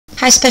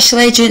Hi Special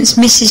Agents,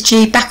 Mrs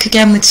G back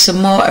again with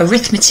some more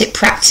arithmetic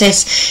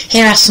practice.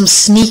 Here are some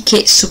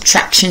sneaky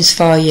subtractions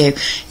for you.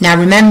 Now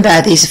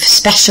remember, these are for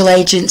Special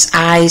Agents'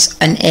 eyes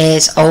and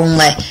ears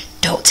only.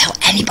 Don't tell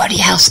anybody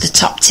else the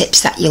top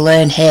tips that you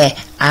learn here.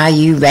 Are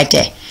you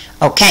ready?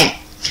 Okay,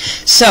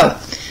 so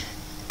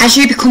as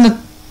you become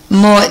a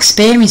more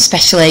experienced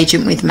Special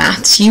Agent with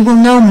maths, you will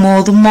know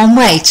more than one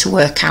way to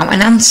work out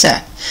an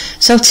answer.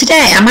 So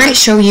today I might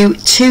show you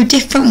two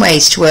different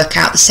ways to work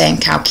out the same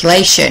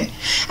calculation.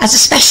 As a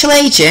Special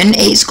Agent,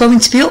 it's going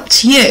to be up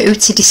to you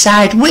to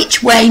decide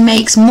which way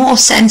makes more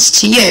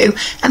sense to you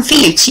and for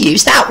you to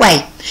use that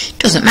way.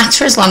 Doesn't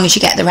matter as long as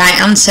you get the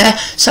right answer,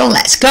 so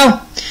let's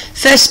go.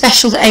 First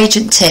Special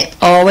Agent tip,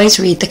 always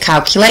read the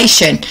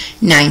calculation.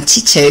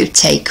 92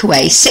 take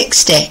away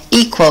 60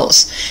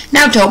 equals.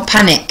 Now don't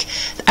panic.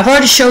 I've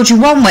already showed you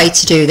one way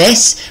to do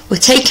this. We're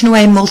taking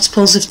away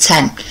multiples of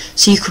 10.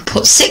 So you could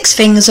put 6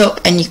 fingers up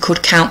and you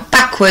could count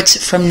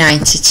backwards from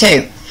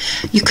 92.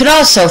 You could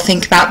also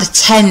think about the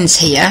tens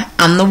here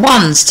and the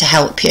ones to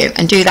help you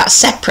and do that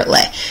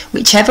separately,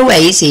 whichever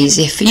way is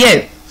easier for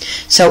you.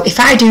 So if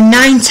I do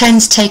 9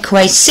 tens take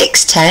away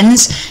 6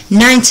 tens,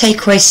 9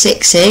 take away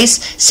 6 is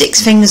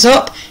 6 fingers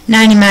up,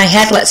 9 in my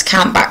head, let's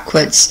count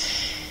backwards.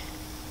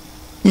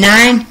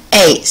 9,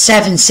 8,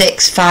 7,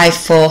 6, 5,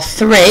 4,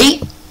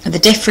 3. The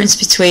difference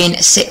between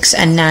 6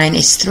 and 9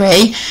 is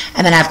 3,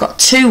 and then I've got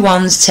 2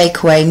 ones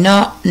take away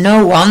no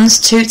ones,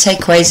 2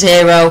 take away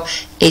 0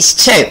 is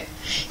 2.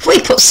 If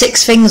we put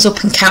 6 fingers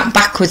up and count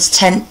backwards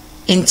 10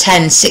 in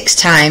 10 6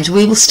 times,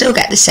 we will still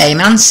get the same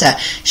answer.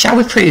 Shall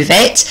we prove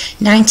it?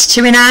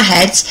 92 in our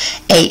heads,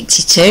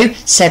 82,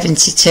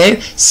 72,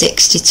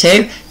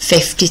 62,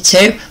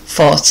 52,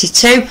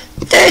 42,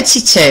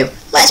 32.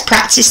 Let's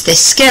practice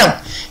this skill.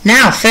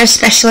 Now, first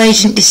Special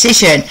Agent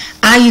decision.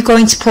 Are you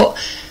going to put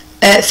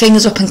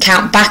fingers up and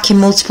count back in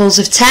multiples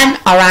of 10,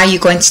 or are you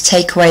going to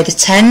take away the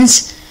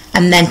tens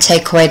and then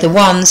take away the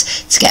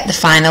ones to get the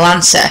final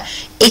answer?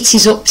 It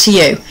is up to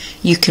you.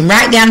 You can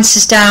write the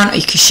answers down or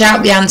you can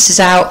shout the answers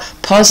out.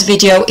 Pause the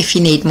video if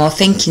you need more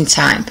thinking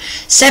time.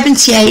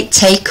 78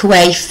 take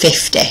away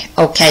 50.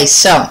 Okay,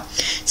 so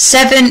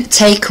 7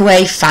 take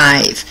away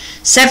 5.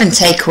 7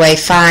 take away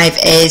 5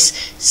 is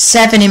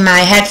 7 in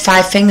my head,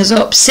 5 fingers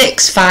up,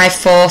 6, 5,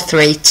 4,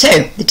 3,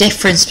 2. The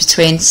difference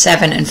between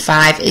 7 and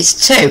 5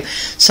 is 2.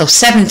 So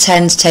 7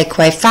 tens take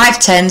away 5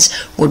 tens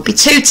would be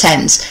 2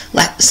 tens.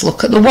 Let's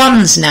look at the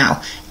ones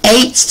now.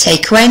 8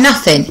 take away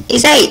nothing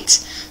is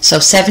 8. So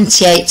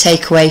 78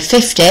 take away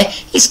 50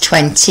 is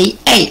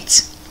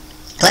 28.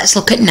 Let's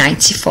look at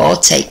 94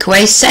 take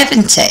away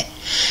 70.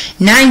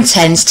 9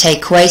 tens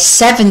take away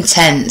 7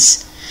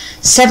 tens.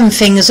 7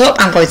 fingers up,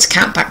 I'm going to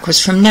count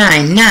backwards from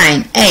 9.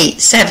 9, 8,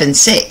 7,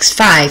 6,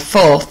 5,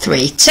 4,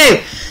 3, 2.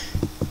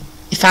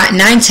 If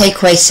 9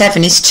 take away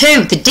 7 is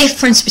 2, the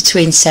difference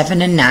between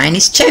 7 and 9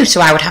 is 2,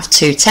 so I would have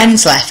 2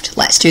 tens left.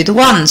 Let's do the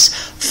ones.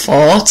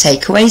 4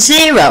 take away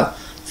 0.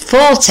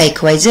 4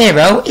 take away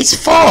 0 is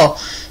 4.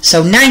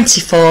 So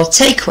 94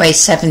 take away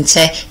 70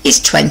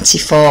 is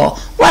 24.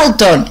 Well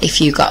done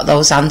if you got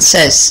those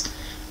answers.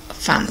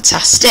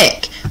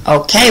 Fantastic.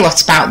 Okay,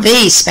 what about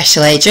these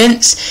Special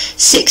Agents?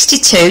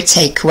 62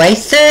 take away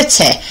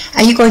 30.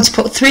 Are you going to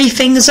put 3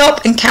 fingers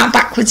up and count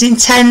backwards in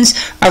tens,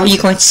 or are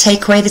you going to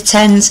take away the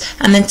tens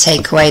and then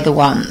take away the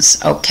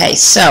ones? Okay,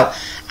 so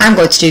I'm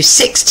going to do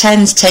 6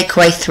 tens take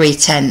away 3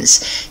 tens.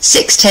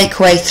 6 take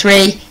away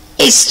 3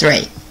 is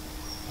 3.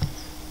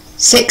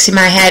 6 in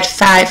my head,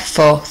 5,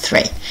 4,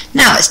 3.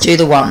 Now let's do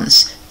the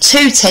ones.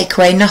 2 take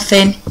away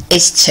nothing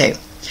is 2.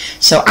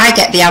 So I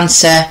get the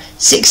answer,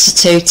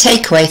 62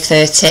 take away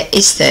 30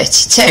 is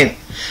 32.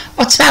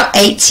 What about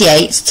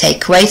 88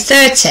 take away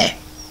 30?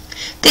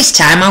 This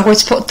time I'm going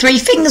to put 3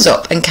 fingers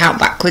up and count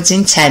backwards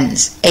in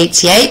tens.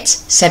 88,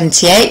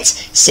 78,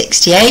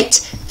 68,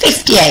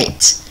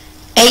 58.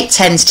 8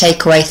 tens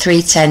take away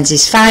 3 tens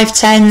is 5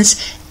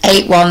 tens.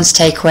 8 ones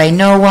take away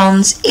no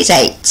ones is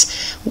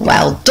 8.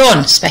 Well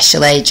done,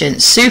 Special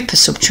Agent. Super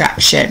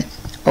subtraction.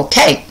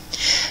 Okay.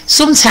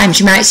 Sometimes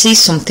you might see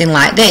something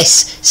like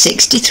this.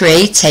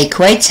 63 take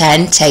away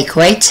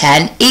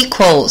 10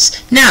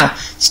 equals. Now,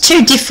 there's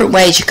 2 different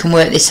ways you can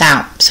work this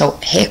out. So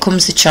here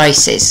comes the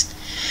choices.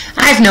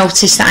 I've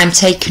noticed that I'm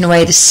taking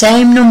away the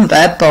same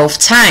number both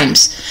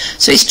times.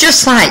 So it's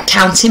just like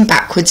counting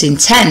backwards in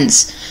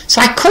tens. So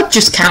I could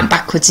just count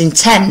backwards in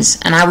tens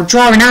and I would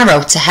draw an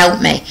arrow to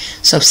help me.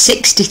 So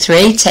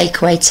 63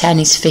 take away 10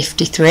 is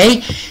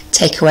 53.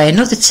 Take away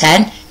another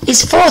 10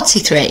 is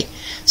 43.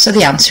 So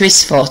the answer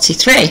is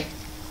 43.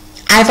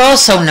 I've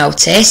also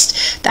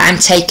noticed that I'm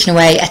taking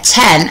away a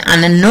 10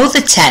 and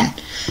another 10.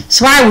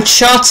 So I would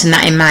shorten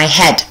that in my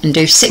head and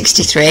do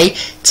 63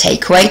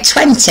 take away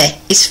 20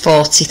 is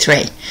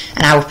 43.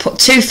 And I would put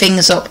 2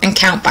 fingers up and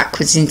count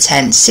backwards in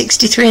 10.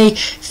 63,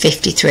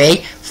 53,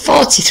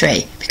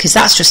 43. Because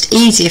that's just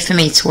easier for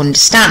me to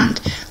understand.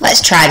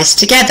 Let's try this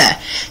together.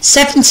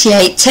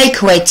 78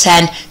 take away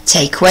 10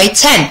 take away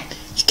 10.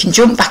 You You can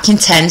jump back in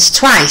tens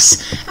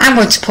twice. I'm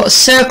going to put a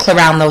circle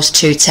around those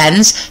two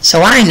tens,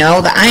 so I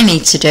know that I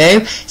need to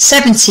do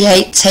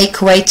 78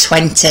 take away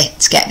 20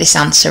 to get this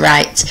answer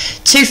right.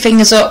 2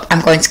 fingers up,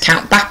 I'm going to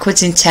count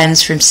backwards in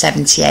tens from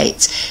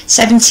 78.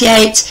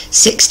 78,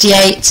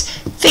 68,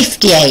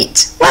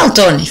 58. Well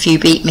done if you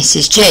beat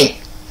Mrs. G.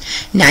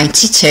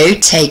 92,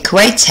 take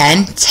away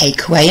 10,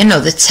 take away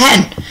another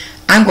 10.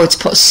 I'm going to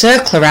put a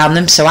circle around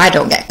them so I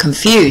don't get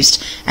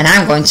confused, and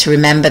I'm going to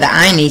remember that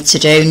I need to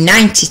do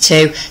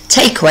 92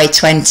 take away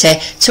 20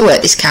 to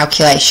work this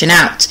calculation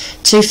out.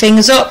 2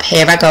 fingers up,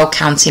 here I go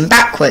counting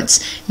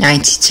backwards.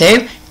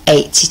 92,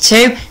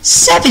 82,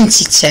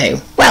 72.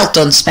 Well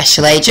done,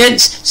 special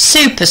agents.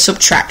 Super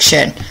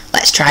subtraction.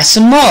 Let's try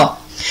some more.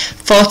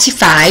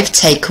 45,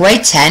 take away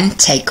 10,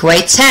 take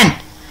away 10.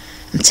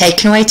 I'm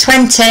taking away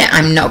 20,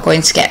 I'm not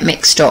going to get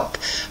mixed up.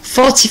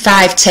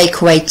 45,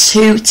 take away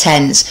 2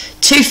 tens.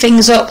 2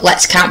 fingers up,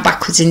 let's count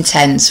backwards in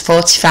tens.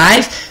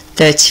 45,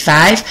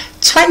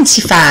 35,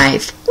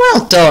 25.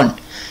 Well done.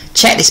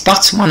 Check this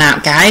bottom one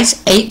out,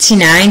 guys.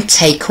 89,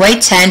 take away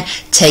 10,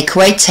 take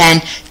away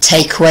 10,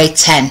 take away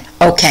 10.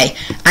 Okay,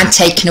 I'm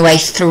taking away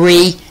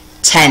 3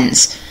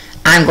 tens.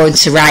 I'm going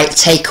to write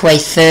take away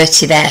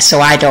 30 there so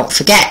I don't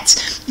forget.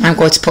 I'm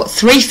going to put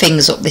 3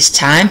 fingers up this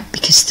time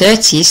because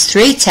 30 is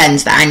 3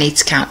 tens that I need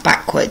to count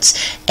backwards.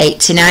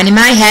 89 in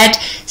my head,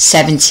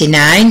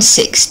 79,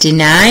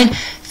 69,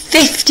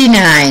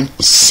 59.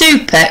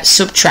 Super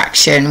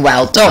subtraction.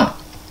 Well done.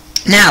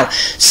 Now,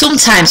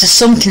 sometimes a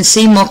sum can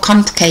seem more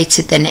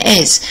complicated than it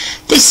is.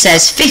 This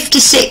says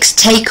 56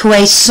 take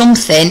away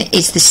something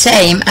is the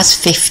same as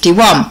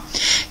 51.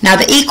 Now,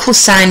 the equal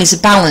sign is a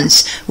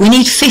balance. We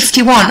need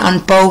 51 on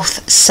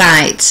both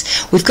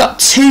sides. We've got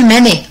too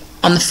many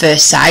on the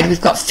first side. We've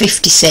got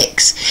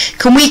 56.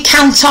 Can we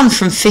count on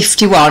from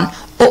 51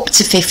 up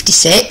to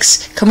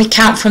 56? Can we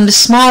count from the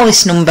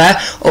smallest number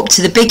up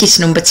to the biggest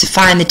number to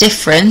find the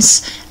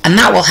difference? And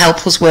that will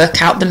help us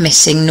work out the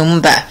missing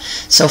number.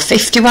 So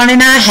 51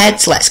 in our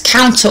heads, let's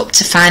count up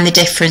to find the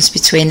difference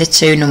between the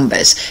two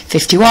numbers.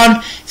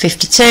 51,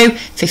 52,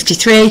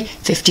 53,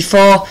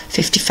 54,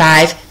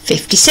 55,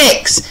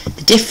 56.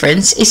 The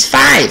difference is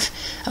 5.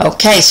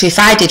 Okay, so if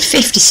I did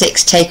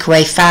 56 take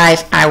away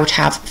 5, I would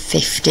have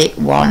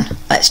 51.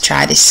 Let's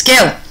try this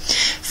skill.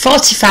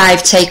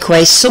 45 take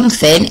away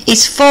something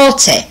is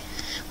 40.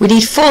 We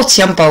need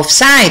 40 on both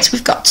sides.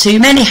 We've got too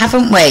many,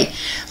 haven't we?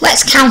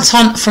 Let's count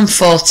on from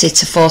 40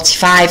 to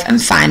 45 and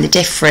find the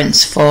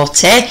difference.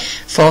 40,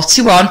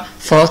 41,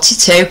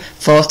 42,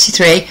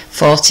 43,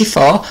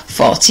 44,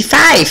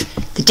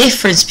 45. The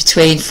difference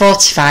between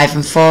 45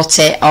 and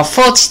 40, or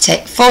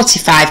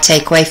 45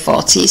 take away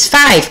 40 is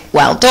 5.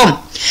 Well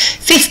done.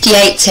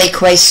 58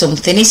 take away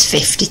something is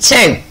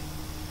 52.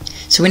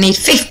 So we need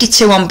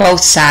 52 on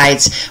both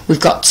sides. We've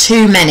got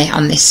too many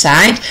on this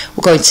side.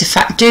 We're going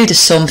to do the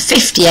sum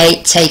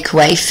 58 take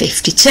away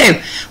 52.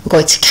 We're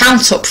going to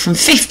count up from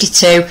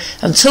 52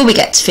 until we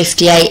get to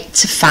 58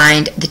 to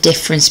find the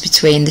difference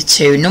between the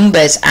two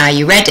numbers. Are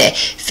you ready?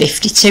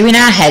 52 in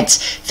our heads.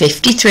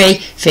 53,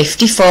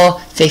 54,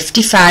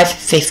 55,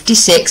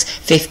 56,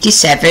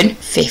 57,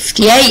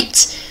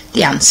 58.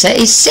 The answer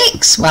is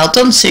 6. Well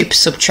done, super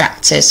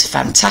subtractors.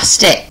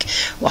 Fantastic.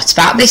 What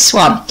about this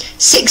one?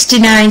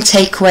 69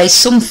 take away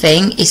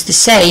something is the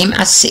same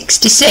as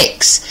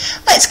 66.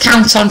 Let's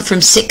count on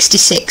from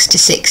 66 to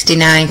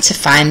 69 to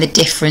find the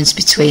difference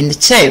between the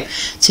two.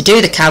 To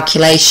do the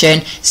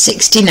calculation,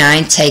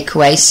 69 take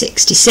away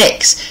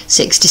 66.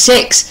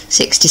 66,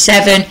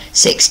 67,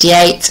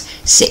 68,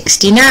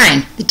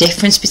 69. The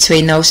difference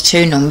between those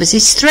two numbers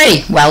is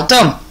 3. Well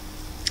done.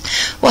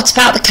 What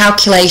about the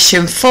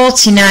calculation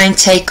 49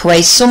 take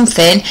away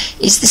something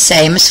is the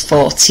same as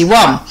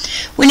 41?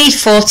 We need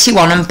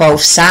 41 on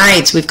both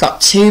sides. We've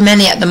got too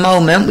many at the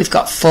moment. We've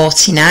got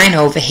 49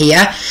 over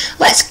here.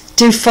 Let's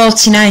do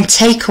 49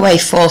 take away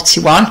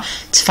 41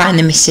 to find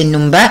the missing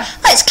number.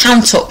 Let's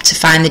count up to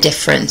find the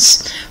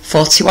difference.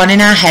 41 in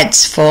our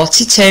heads.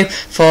 42,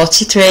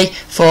 43,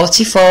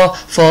 44,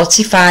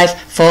 45,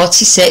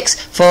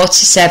 46,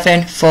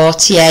 47,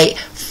 48,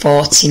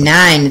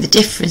 49. The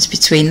difference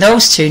between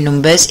those two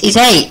numbers is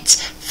 8.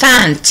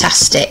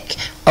 Fantastic.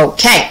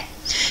 Okay.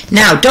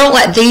 Now, don't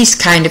let these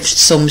kind of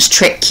sums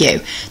trick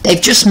you.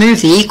 They've just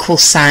moved the equal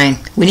sign.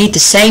 We need the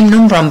same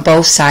number on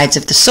both sides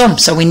of the sum,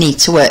 so we need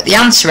to work the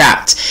answer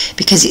out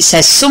because it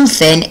says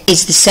something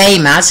is the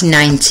same as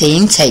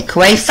 19 take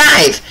away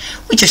 5.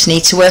 We just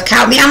need to work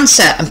out the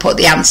answer and put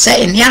the answer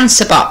in the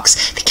answer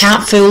box. They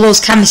can't fool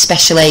us, can they,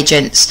 special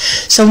agents?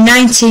 So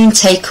 19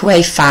 take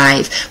away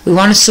 5. We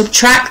want to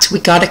subtract, we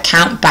got to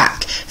count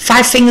back.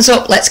 5 fingers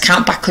up, let's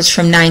count backwards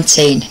from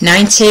 19.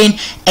 19,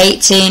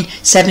 18,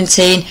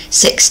 17,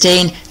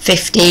 16,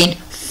 15,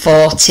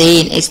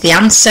 14 is the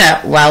answer.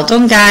 Well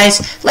done,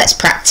 guys. Let's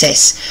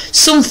practice.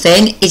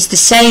 Something is the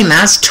same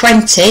as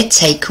 20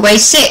 take away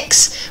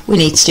 6. We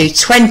need to do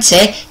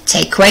 20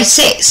 take away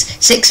 6.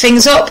 6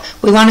 fingers up,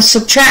 we want to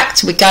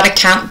subtract, we got to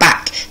count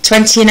back. back.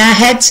 20 in our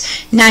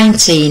heads.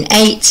 19,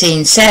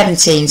 18,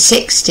 17,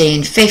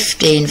 16,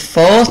 15,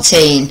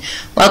 14.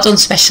 Well done,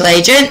 special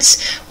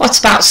agents. What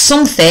about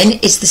something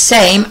is the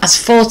same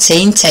as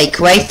 14 take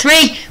away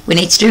 3? We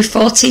need to do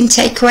 14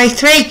 take away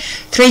 3.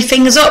 3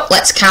 fingers up.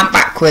 Let's count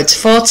backwards.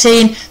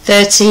 14,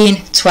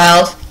 13,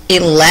 12,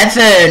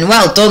 11.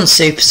 Well done,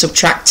 super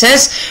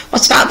subtractors.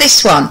 What about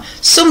this one?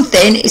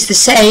 Something is the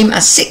same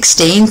as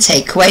 16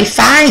 take away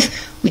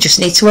 5. We just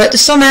need to work the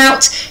sum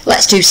out.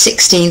 Let's do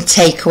 16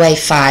 take away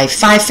 5.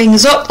 5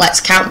 fingers up.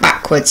 Let's count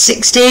backwards.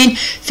 16,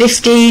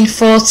 15,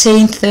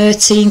 14,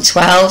 13,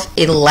 12,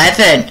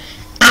 11.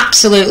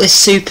 Absolutely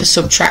super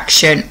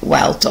subtraction.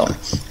 Well done.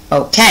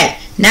 Okay,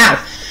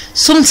 now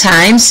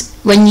sometimes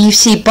when you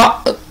see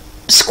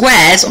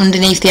squares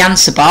underneath the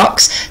answer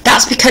box,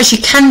 that's because you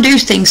can do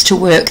things to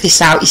work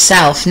this out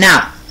yourself.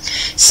 Now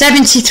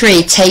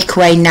 73 take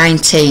away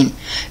 19.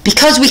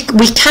 Because we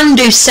can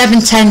do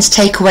 7 tens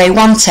take away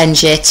 1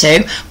 tens year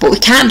 2, but we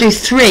can't do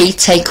 3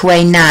 take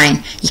away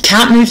 9. You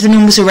can't move the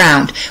numbers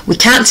around. We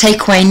can't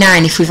take away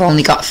 9 if we've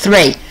only got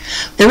 3.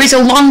 There is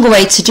a longer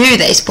way to do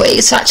this, but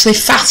it's actually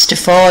faster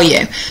for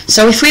you.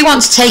 So if we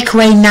want to take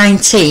away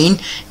 19,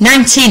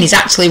 19 is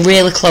actually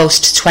really close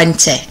to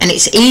 20, and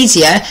it's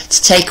easier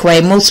to take away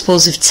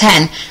multiples of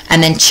 10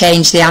 and then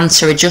change the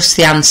answer, adjust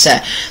the answer.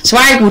 So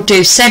I would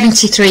do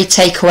 73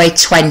 take away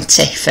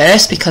 20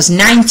 first, because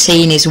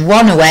 19 is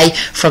 1 away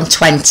from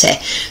 20.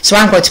 So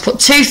I'm going to put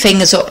 2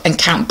 fingers up and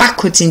count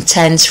backwards in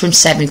tens from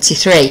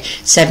 73.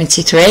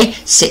 73,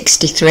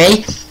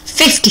 63,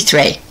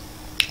 53.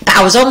 But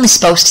I was only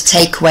supposed to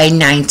take away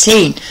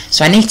 19,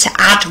 so I need to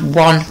add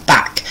 1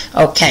 back.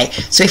 Okay,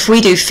 so if we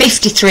do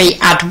 53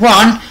 add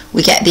 1,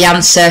 we get the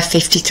answer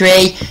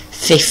 53,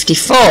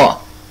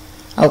 54.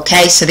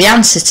 Okay, so the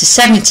answer to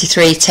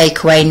 73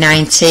 take away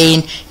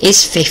 19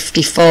 is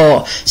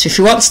 54. So if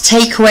we want to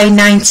take away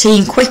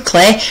 19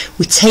 quickly,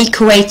 we take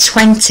away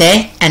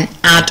 20 and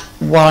add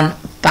 1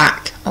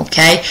 back.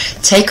 Okay,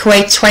 take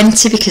away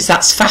 20 because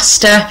that's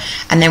faster,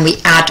 and then we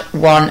add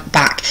 1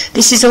 back.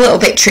 This is a little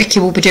bit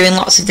tricky. We'll be doing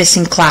lots of this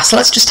in class.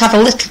 Let's just have a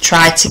little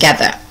try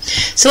together.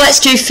 So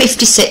let's do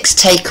 56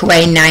 take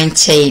away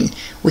 19.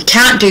 We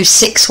can't do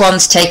 6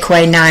 ones take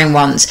away 9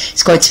 ones.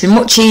 It's going to be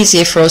much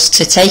easier for us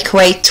to take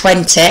away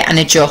 20 and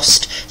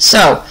adjust.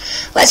 So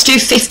let's do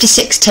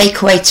 56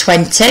 take away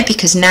 20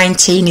 because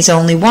 19 is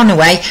only 1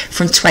 away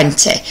from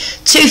 20.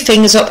 2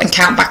 fingers up and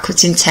count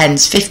backwards in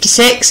tens.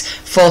 56,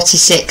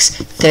 46,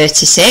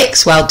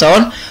 36. Well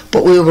done.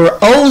 But we were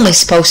only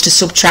supposed to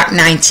subtract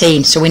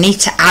 19, so we need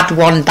to add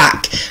 1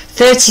 back.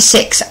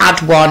 36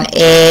 add 1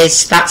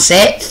 is, that's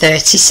it,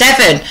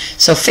 37.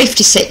 So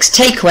 56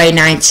 take away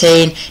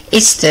 19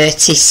 is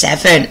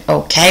 37.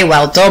 Okay,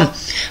 well done.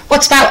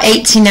 What about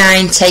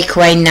 89 take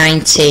away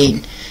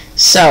 19?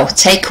 So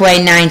take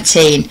away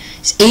 19.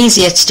 It's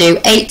easier to do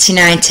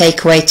 89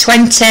 take away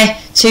 20.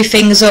 2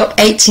 fingers up,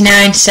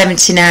 89,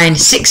 79,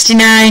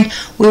 69.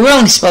 We were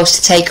only supposed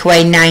to take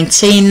away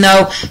 19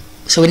 though,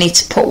 so we need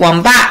to put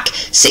 1 back.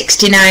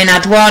 69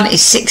 add 1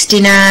 is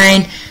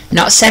 69.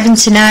 Not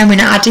 79, we're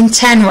not adding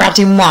 10, we're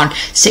adding 1.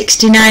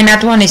 69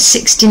 add 1 is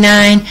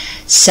 69,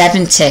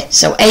 70.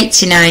 So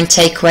 89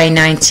 take away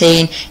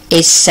 19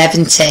 is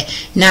 70.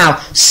 Now,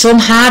 some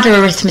harder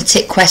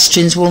arithmetic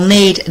questions will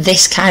need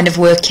this kind of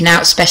working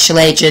out, special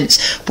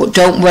agents, but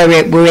don't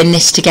worry, we're in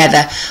this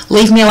together.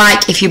 Leave me a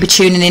like if you'll be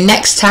tuning in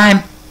next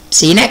time.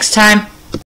 See you next time.